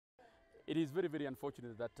It is very, very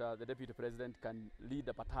unfortunate that the Deputy President can lead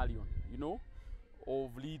a battalion,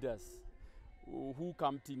 of leaders who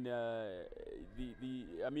camped in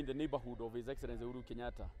the neighborhood of His Excellency Uhuru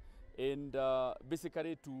Kenyatta, and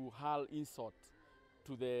basically to hurl insult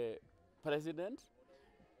to the President.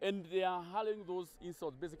 And they are hurling those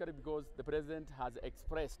insults basically because the President has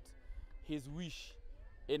expressed his wish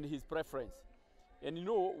and his preference. And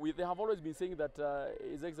they have always been saying that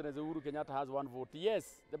His Excellency Uhuru Kenyatta has one vote.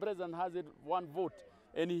 Yes, the President has one vote,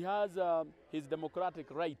 and he has his democratic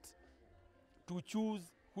right to choose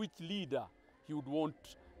which leader he would want,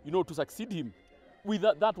 to succeed him with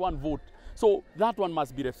that one vote. So that one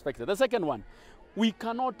must be respected. The second one, we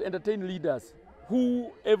cannot entertain leaders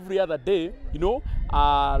who every other day,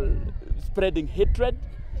 are spreading hatred,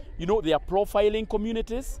 they are profiling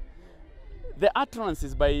communities. The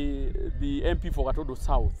utterances by the MP for Gatodo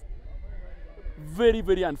South, very,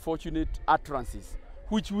 very unfortunate utterances,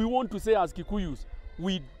 which we want to say as Kikuyus,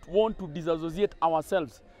 we want to disassociate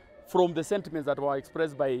ourselves from the sentiments that were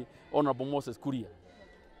expressed by Honorable Moses Kuria.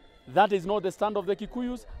 That is not the stand of the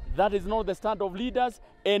Kikuyus, that is not the stand of leaders,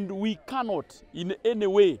 and we cannot in any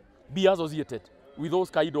way be associated with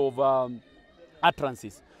those kind of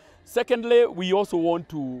utterances. Secondly, we also want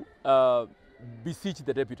to beseech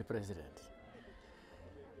the Deputy President.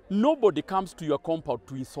 Nobody comes to your compound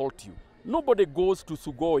to insult you. Nobody goes to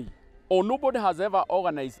Sugoi, or nobody has ever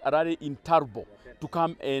organized a rally in Tarbo to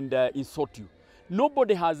come and insult you.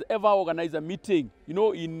 Nobody has ever organized a meeting,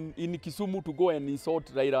 in Kisumu to go and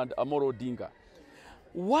insult Raila Amolo Odinga.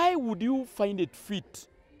 Why would you find it fit,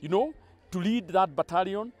 to lead that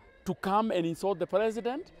battalion, to come and insult the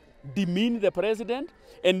President, demean the President,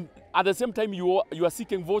 and at the same time you are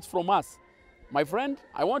seeking votes from us? My friend,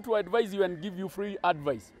 I want to advise you and give you free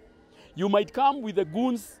advice. You might come with the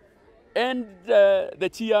goons and the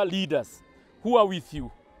cheerleaders who are with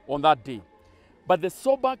you on that day. But the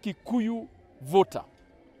sober Kikuyu voter,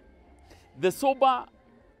 the sober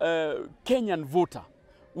Kenyan voter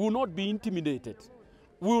will not be intimidated,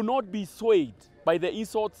 will not be swayed by the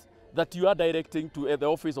insults that you are directing to the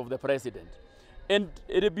office of the President. And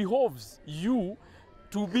it behoves you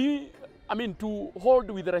to to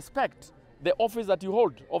hold with respect the office that you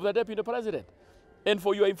hold of the Deputy President. And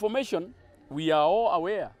for your information, we are all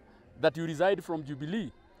aware that you reside from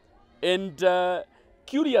Jubilee. And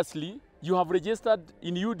curiously, you have registered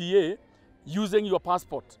in UDA using your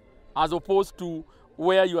passport as opposed to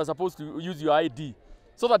where you are supposed to use your ID.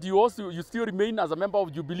 So that you still remain as a member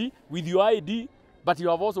of Jubilee with your ID, but you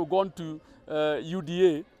have also gone to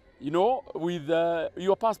UDA, with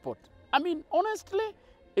your passport. Honestly,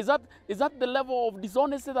 is that the level of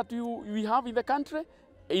dishonesty that we have in the country?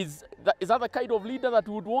 Is that the kind of leader that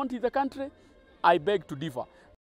we would want in the country? I beg to differ.